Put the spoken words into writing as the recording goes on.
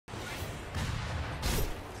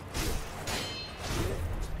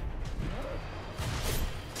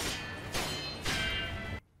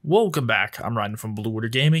Welcome back, I'm Raiden from Blue Water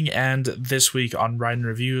Gaming, and this week on Raiden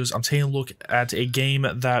Reviews, I'm taking a look at a game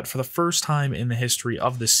that for the first time in the history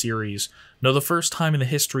of this series, no, the first time in the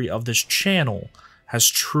history of this channel, has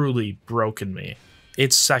truly broken me.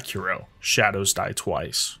 It's Sekiro, Shadows Die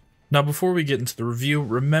Twice. Now before we get into the review,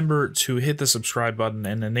 remember to hit the subscribe button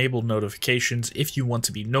and enable notifications if you want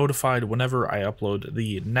to be notified whenever I upload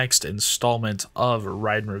the next installment of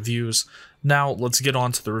Raiden Reviews. Now let's get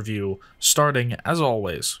on to the review, starting, as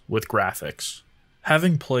always, with graphics.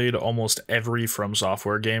 Having played almost every From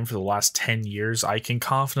Software game for the last 10 years, I can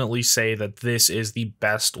confidently say that this is the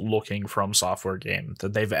best looking From Software game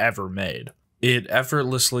that they've ever made. It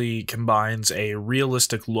effortlessly combines a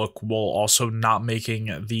realistic look while also not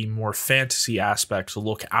making the more fantasy aspects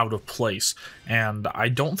look out of place, and I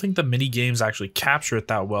don't think the mini-games actually capture it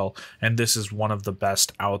that well, and this is one of the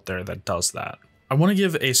best out there that does that. I want to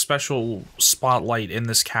give a special spotlight in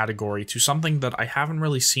this category to something that I haven't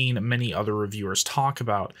really seen many other reviewers talk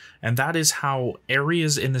about, and that is how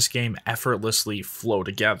areas in this game effortlessly flow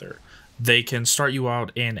together. They can start you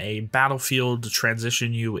out in a battlefield,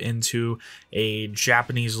 transition you into a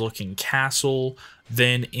Japanese-looking castle,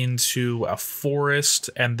 then into a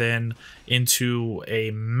forest, and then into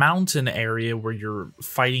a mountain area where you're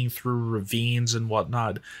fighting through ravines and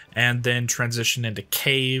whatnot, and then transition into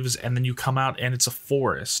caves, and then you come out and it's a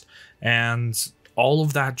forest. And all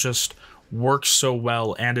of that just works so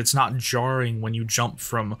well, and it's not jarring when you jump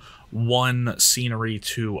from one scenery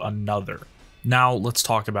to another. Now let's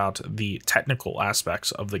talk about the technical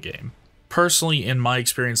aspects of the game. Personally, in my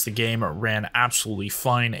experience, the game ran absolutely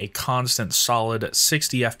fine, a constant solid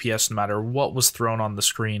 60 FPS no matter what was thrown on the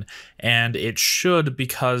screen, and it should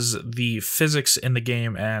because the physics in the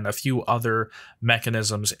game and a few other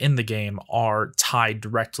mechanisms in the game are tied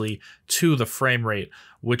directly to the frame rate,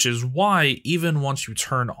 which is why even once you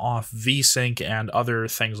turn off VSync and other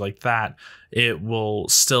things like that, it will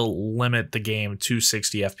still limit the game to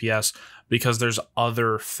 60 FPS because there's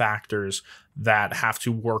other factors that have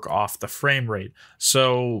to work off the frame rate.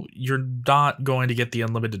 So you're not going to get the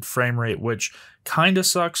unlimited frame rate, which kind of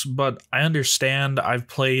sucks, but I understand. I've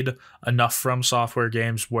played enough From Software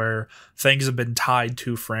games where things have been tied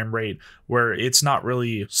to frame rate, where it's not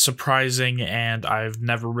really surprising, and I've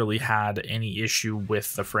never really had any issue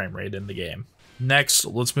with the frame rate in the game. Next,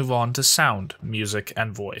 let's move on to sound, music,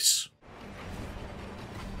 and voice.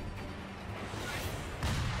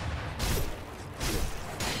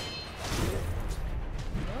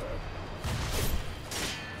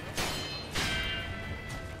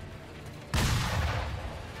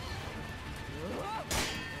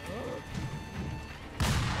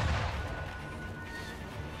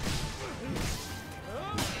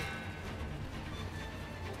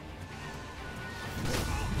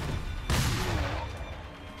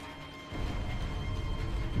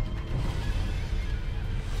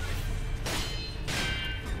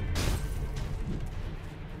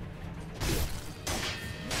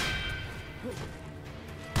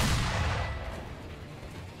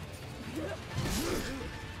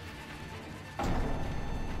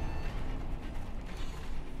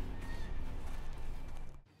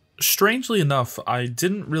 Strangely enough, I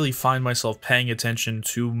didn't really find myself paying attention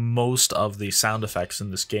to most of the sound effects in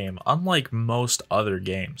this game, unlike most other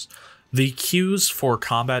games. The cues for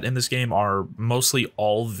combat in this game are mostly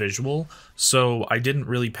all visual, so I didn't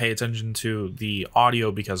really pay attention to the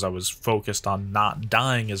audio because I was focused on not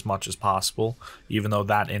dying as much as possible, even though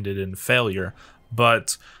that ended in failure.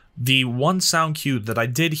 But the one sound cue that I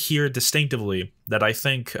did hear distinctively, that I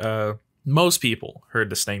think most people heard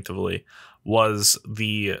distinctively, was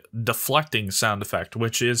the deflecting sound effect,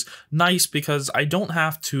 which is nice because I don't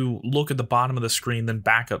have to look at the bottom of the screen then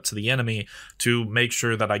back up to the enemy to make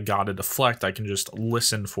sure that I got a deflect. I can just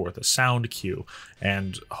listen for the sound cue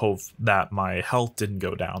and hope that my health didn't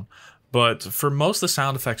go down. But for most of the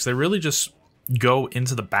sound effects, they really just go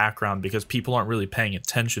into the background because people aren't really paying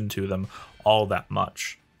attention to them all that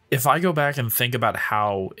much. If I go back and think about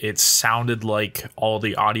how it sounded like all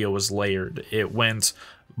the audio was layered, it went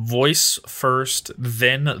voice first,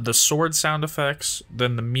 then the sword sound effects,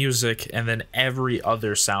 then the music, and then every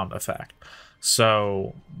other sound effect.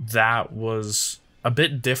 So that was a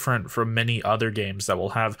bit different from many other games that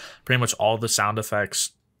will have pretty much all the sound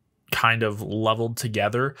effects kind of leveled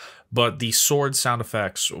together, but the sword sound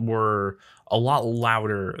effects were a lot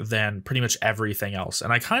louder than pretty much everything else.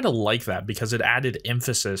 And I kind of like that because it added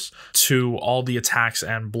emphasis to all the attacks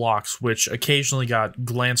and blocks, which occasionally got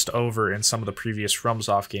glanced over in some of the previous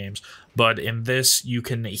FromSoft games. But in this, you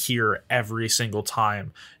can hear every single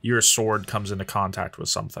time your sword comes into contact with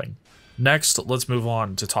something. Next, let's move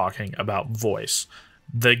on to talking about voice.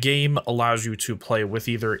 The game allows you to play with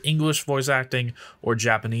either English voice acting or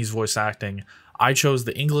Japanese voice acting. I chose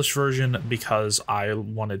the English version because I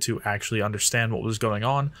wanted to actually understand what was going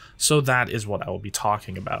on, so that is what I will be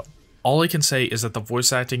talking about. All I can say is that the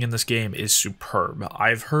voice acting in this game is superb.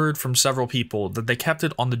 I've heard from several people that they kept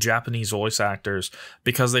it on the Japanese voice actors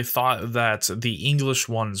because they thought that the English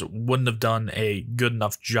ones wouldn't have done a good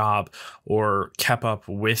enough job or kept up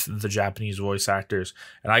with the Japanese voice actors.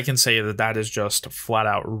 And I can say that that is just flat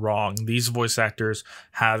out wrong. These voice actors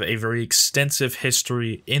have a very extensive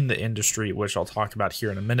history in the industry, which I'll talk about here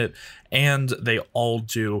in a minute, and they all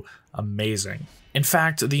do amazing. In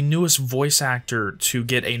fact, the newest voice actor to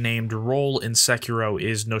get a named role in Sekiro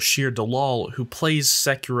is Noshir Dalal, who plays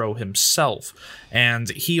Sekiro himself, and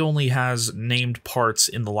he only has named parts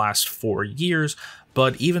in the last 4 years,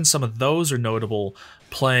 but even some of those are notable,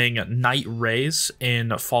 playing Knight Reyes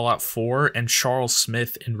in Fallout 4 and Charles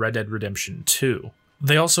Smith in Red Dead Redemption 2.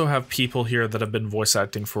 They also have people here that have been voice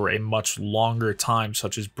acting for a much longer time,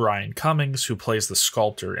 such as Brian Cummings, who plays the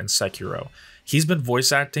sculptor in Sekiro. He's been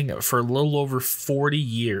voice acting for a little over 40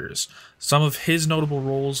 years. Some of his notable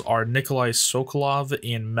roles are Nikolai Sokolov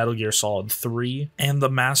in Metal Gear Solid 3 and the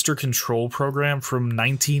Master Control program from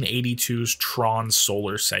 1982's Tron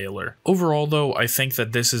Solar Sailor. Overall though, I think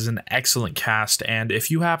that this is an excellent cast, and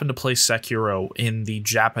if you happen to play Sekiro in the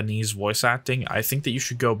Japanese voice acting, I think that you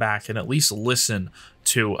should go back and at least listen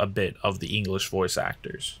to a bit of the English voice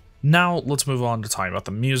actors. Now, let's move on to talking about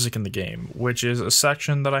the music in the game, which is a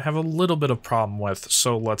section that I have a little bit of problem with,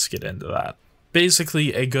 so let's get into that.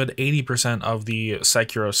 Basically, a good 80% of the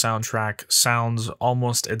Sekiro soundtrack sounds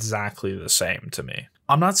almost exactly the same to me.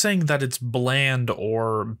 I'm not saying that it's bland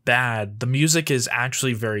or bad. The music is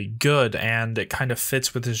actually very good, and it kind of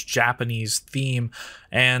fits with this Japanese theme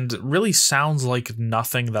and really sounds like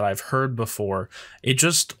nothing that I've heard before. It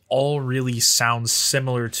just all really sounds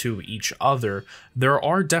similar to each other. There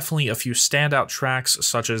are definitely a few standout tracks,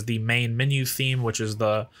 such as the main menu theme, which is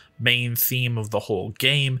the main theme of the whole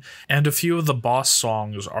game, and a few of the boss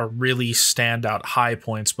songs are really standout high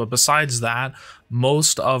points, but besides that,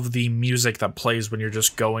 most of the music that plays when you're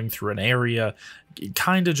just going through an area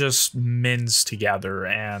kind of just mends together,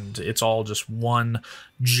 and it's all just one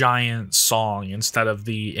giant song instead of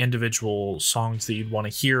the individual songs that you'd want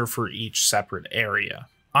to hear for each separate area.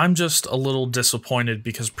 I'm just a little disappointed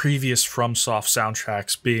because previous FromSoft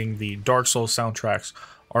soundtracks, being the Dark Souls soundtracks,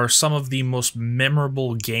 are some of the most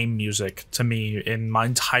memorable game music to me in my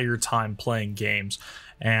entire time playing games,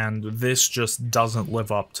 and this just doesn't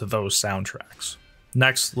live up to those soundtracks.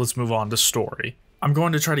 Next, let's move on to story. I'm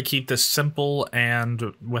going to try to keep this simple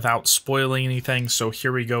and without spoiling anything, so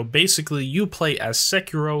here we go. Basically, you play as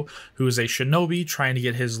Sekiro, who is a shinobi trying to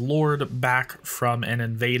get his lord back from an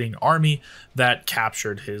invading army that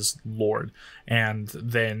captured his lord. And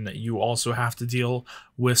then you also have to deal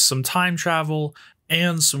with some time travel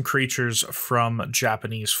and some creatures from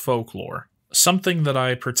Japanese folklore. Something that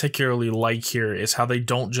I particularly like here is how they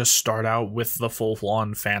don't just start out with the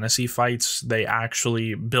full-on fantasy fights, they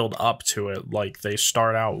actually build up to it. Like, they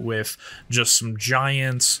start out with just some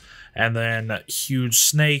giants, and then huge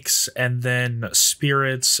snakes, and then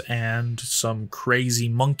spirits, and some crazy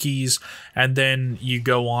monkeys, and then you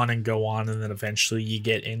go on, and then eventually you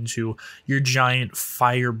get into your giant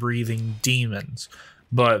fire-breathing demons.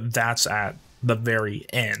 But that's at the very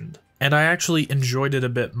end. And I actually enjoyed it a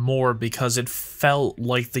bit more because it felt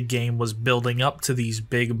like the game was building up to these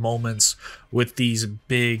big moments with these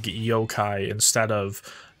big yokai instead of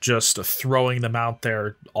just throwing them out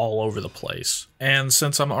there all over the place. And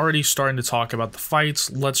since I'm already starting to talk about the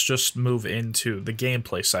fights, let's just move into the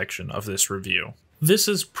gameplay section of this review. This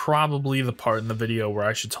is probably the part in the video where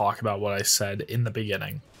I should talk about what I said in the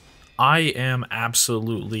beginning. I am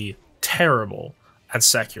absolutely terrible at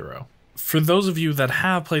Sekiro. For those of you that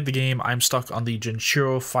have played the game, I'm stuck on the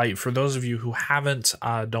Jinchiro fight. For those of you who haven't,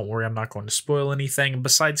 don't worry, I'm not going to spoil anything.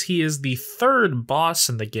 Besides, he is the third boss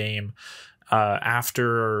in the game,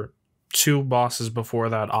 after 2 bosses before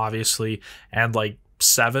that, obviously, and like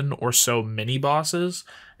 7 or so mini bosses.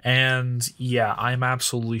 And yeah, I'm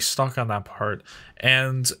absolutely stuck on that part.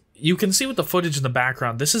 And you can see with the footage in the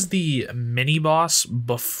background, this is the mini boss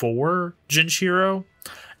before Jinchiro.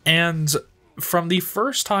 And from the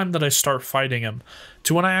first time that I start fighting him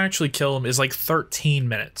to when I actually kill him is like 13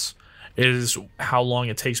 minutes is how long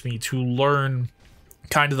it takes me to learn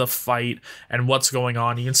kind of the fight and what's going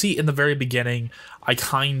on. You can see in the very beginning, I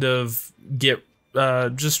kind of get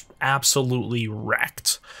just absolutely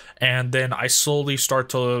wrecked. And then I slowly start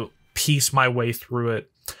to piece my way through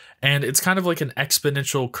it. And it's kind of like an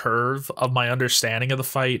exponential curve of my understanding of the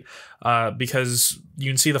fight, because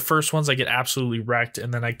you can see the first ones I get absolutely wrecked,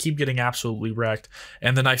 and then I keep getting absolutely wrecked,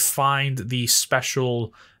 and then I find the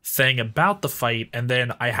special thing about the fight, and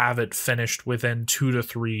then I have it finished within 2 to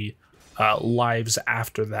 3 lives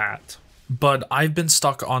after that. But I've been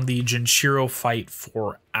stuck on the Jinchiro fight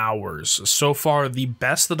for hours. So far, the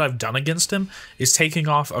best that I've done against him is taking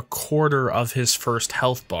off a quarter of his first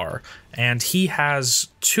health bar. And he has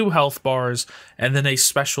 2 health bars and then a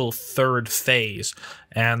special 3rd phase.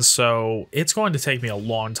 And so it's going to take me a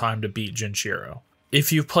long time to beat Jinchiro.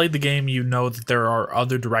 If you've played the game, you know that there are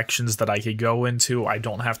other directions that I could go into. I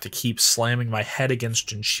don't have to keep slamming my head against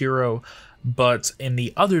Jinchiro. But in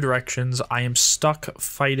the other directions, I am stuck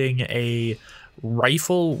fighting a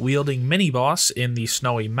rifle-wielding mini-boss in the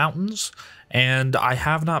Snowy Mountains, and I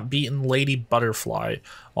have not beaten Lady Butterfly,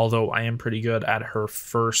 although I am pretty good at her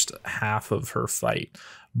first half of her fight.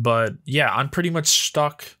 But yeah, I'm pretty much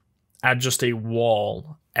stuck at just a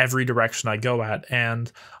wall every direction I go at,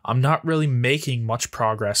 and I'm not really making much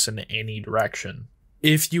progress in any direction.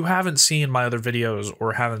 If you haven't seen my other videos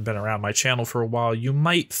or haven't been around my channel for a while, you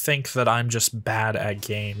might think that I'm just bad at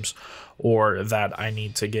games or that I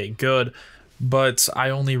need to get good, but I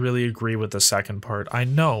only really agree with the second part. I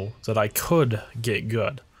know that I could get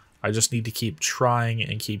good. I just need to keep trying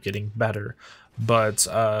and keep getting better. But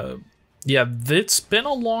yeah, it's been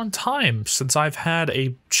a long time since I've had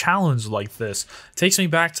a challenge like this. It takes me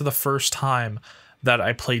back to the first time that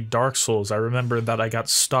I played Dark Souls. I remember that I got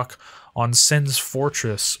stuck on Sin's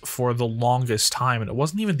Fortress for the longest time, and it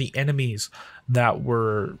wasn't even the enemies that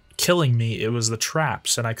were killing me, it was the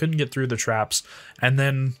traps, and I couldn't get through the traps, and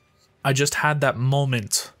then I just had that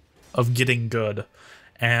moment of getting good,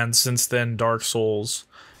 and since then Dark Souls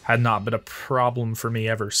had not been a problem for me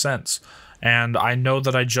ever since. And I know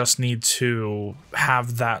that I just need to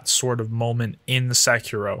have that sort of moment in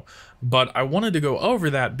Sekiro, but I wanted to go over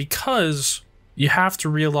that because you have to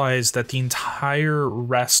realize that the entire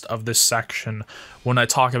rest of this section, when I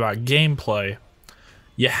talk about gameplay,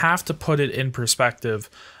 you have to put it in perspective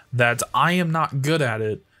that I am not good at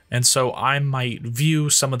it, and so I might view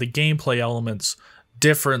some of the gameplay elements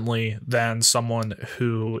differently than someone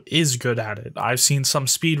who is good at it. I've seen some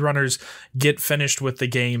speedrunners get finished with the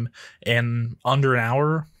game in under an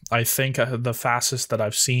hour. I think the fastest that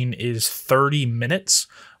I've seen is 30 minutes,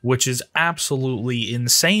 which is absolutely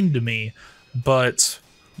insane to me. But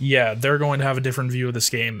yeah, they're going to have a different view of this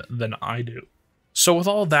game than I do. So with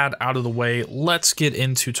all that out of the way, let's get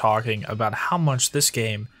into talking about how much this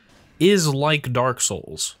game is like Dark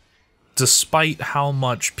Souls, despite how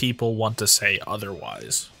much people want to say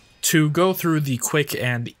otherwise. To go through the quick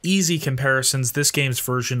and easy comparisons, this game's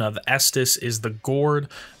version of Estus is the gourd.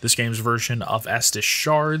 This game's version of Estus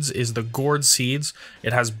shards is the gourd seeds.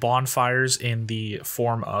 It has bonfires in the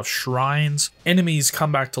form of shrines. Enemies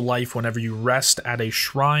come back to life whenever you rest at a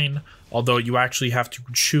shrine, although you actually have to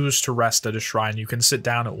choose to rest at a shrine. You can sit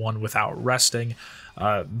down at one without resting.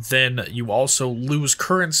 Then you also lose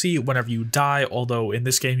currency whenever you die, although in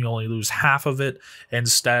this game you only lose half of it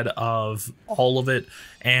instead of all of it.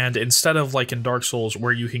 And instead of like in Dark Souls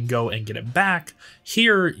where you can go and get it back,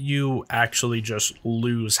 here you actually just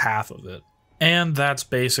lose half of it. And that's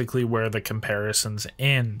basically where the comparisons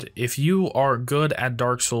end. If you are good at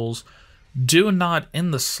Dark Souls, do not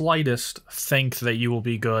in the slightest think that you will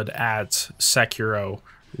be good at Sekiro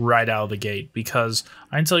right out of the gate, because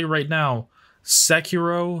I can tell you right now,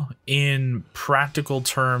 Sekiro, in practical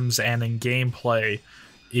terms and in gameplay,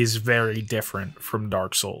 is very different from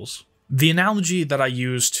Dark Souls. The analogy that I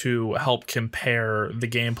use to help compare the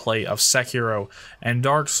gameplay of Sekiro and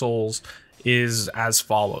Dark Souls is as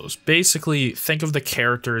follows. Basically, think of the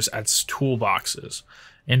characters as toolboxes.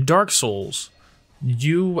 In Dark Souls,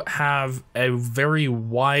 you have a very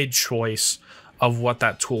wide choice of what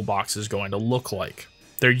that toolbox is going to look like.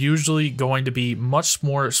 They're usually going to be much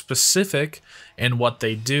more specific in what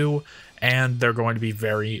they do, and they're going to be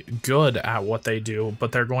very good at what they do,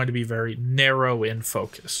 but they're going to be very narrow in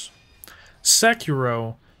focus.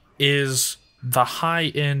 Sekiro is the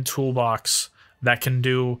high-end toolbox that can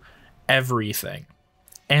do everything.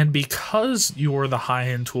 And because you're the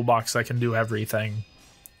high-end toolbox that can do everything,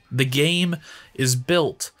 the game is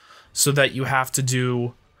built so that you have to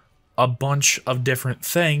do a bunch of different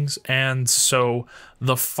things, and so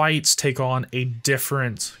the fights take on a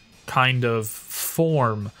different kind of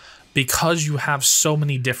form because you have so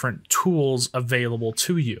many different tools available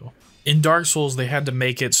to you. In Dark Souls, they had to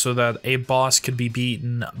make it so that a boss could be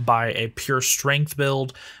beaten by a pure strength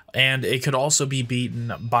build, and it could also be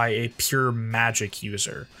beaten by a pure magic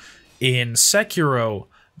user. In Sekiro,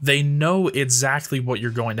 they know exactly what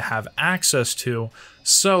you're going to have access to,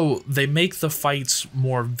 so they make the fights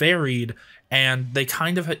more varied, and they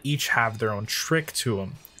kind of each have their own trick to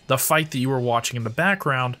them. The fight that you were watching in the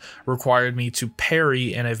background required me to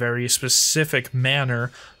parry in a very specific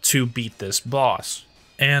manner to beat this boss.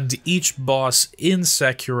 And each boss in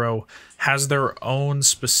Sekiro has their own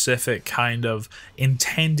specific kind of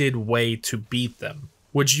intended way to beat them,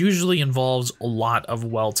 which usually involves a lot of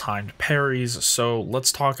well-timed parries, so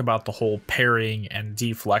let's talk about the whole parrying and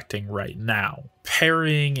deflecting right now.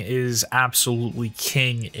 Parrying is absolutely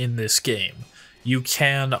king in this game. You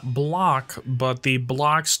can block, but the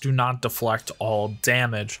blocks do not deflect all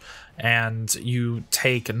damage, and you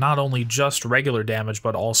take not only just regular damage,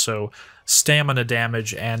 but also stamina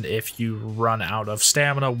damage, and if you run out of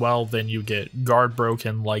stamina, well, then you get guard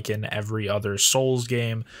broken like in every other Souls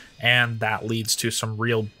game, and that leads to some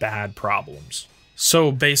real bad problems.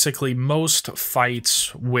 So basically, most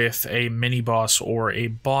fights with a mini-boss or a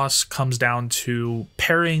boss comes down to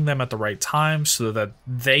parrying them at the right time so that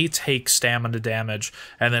they take stamina damage,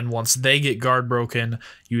 and then once they get guard broken,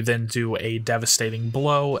 you then do a devastating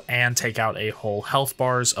blow and take out a whole health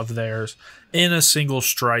bars of theirs in a single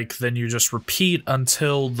strike. Then you just repeat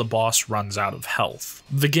until the boss runs out of health.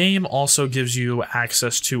 The game also gives you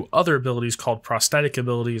access to other abilities called prosthetic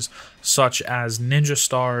abilities, such as ninja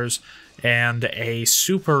stars, and a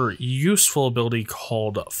super useful ability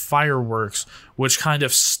called Fireworks, which kind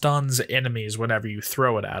of stuns enemies whenever you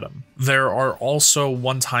throw it at them. There are also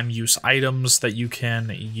one-time use items that you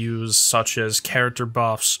can use, such as character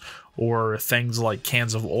buffs or things like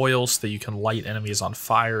cans of oil so that you can light enemies on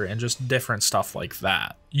fire and just different stuff like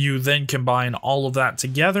that. You then combine all of that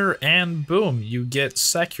together and boom, you get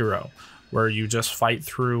Sekiro, where you just fight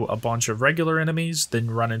through a bunch of regular enemies, then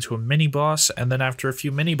run into a mini-boss, and then after a few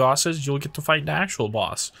mini-bosses, you'll get to fight an actual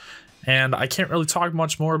boss. And I can't really talk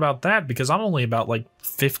much more about that because I'm only about like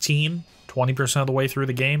 15–20% of the way through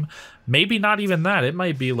the game. Maybe not even that, it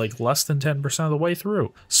might be like less than 10% of the way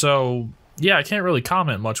through. So yeah, I can't really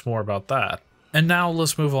comment much more about that. And now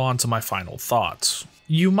let's move on to my final thoughts.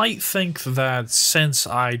 You might think that since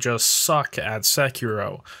I just suck at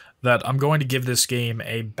Sekiro, that I'm going to give this game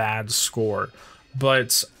a bad score,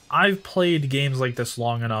 but I've played games like this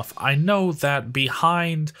long enough. I know that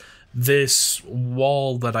behind this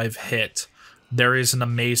wall that I've hit, there is an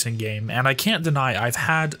amazing game, and I can't deny I've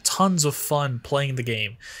had tons of fun playing the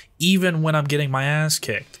game, even when I'm getting my ass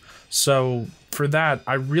kicked. So for that,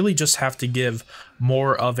 I really just have to give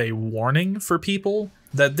more of a warning for people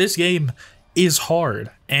that this game is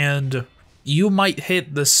hard, and you might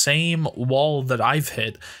hit the same wall that I've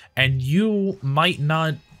hit, and you might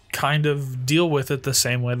not kind of deal with it the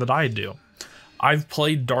same way that I do. I've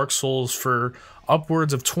played Dark Souls for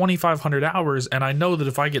upwards of 2,500 hours, and I know that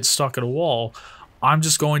if I get stuck at a wall, I'm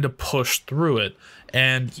just going to push through it.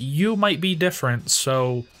 And you might be different,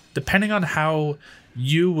 so depending on how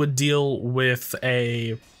you would deal with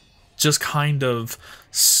a just kind of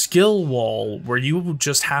skill wall where you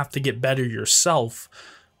just have to get better yourself,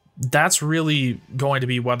 that's really going to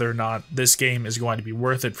be whether or not this game is going to be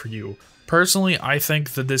worth it for you. Personally, I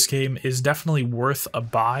think that this game is definitely worth a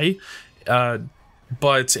buy,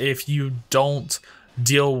 but if you don't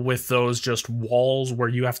deal with those just walls where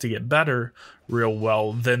you have to get better real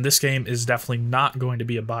well, then this game is definitely not going to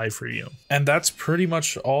be a buy for you. And that's pretty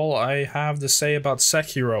much all I have to say about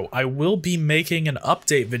Sekiro. I will be making an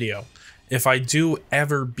update video if I do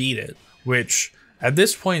ever beat it, which at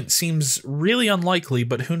this point seems really unlikely,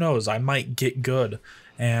 but who knows, I might get good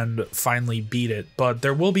and finally beat it. But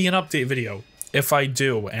there will be an update video if I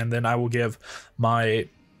do, and then I will give my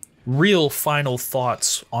real final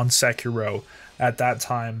thoughts on Sekiro at that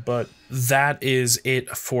time. But that is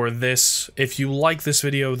it for this. If you like this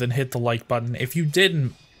video, then hit the like button. If you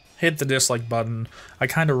didn't, hit the dislike button. I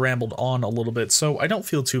kind of rambled on a little bit, so I don't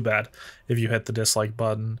feel too bad if you hit the dislike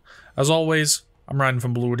button. As always, I'm Raiden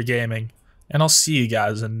from Blue Water Gaming, and I'll see you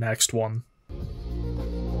guys in the next one.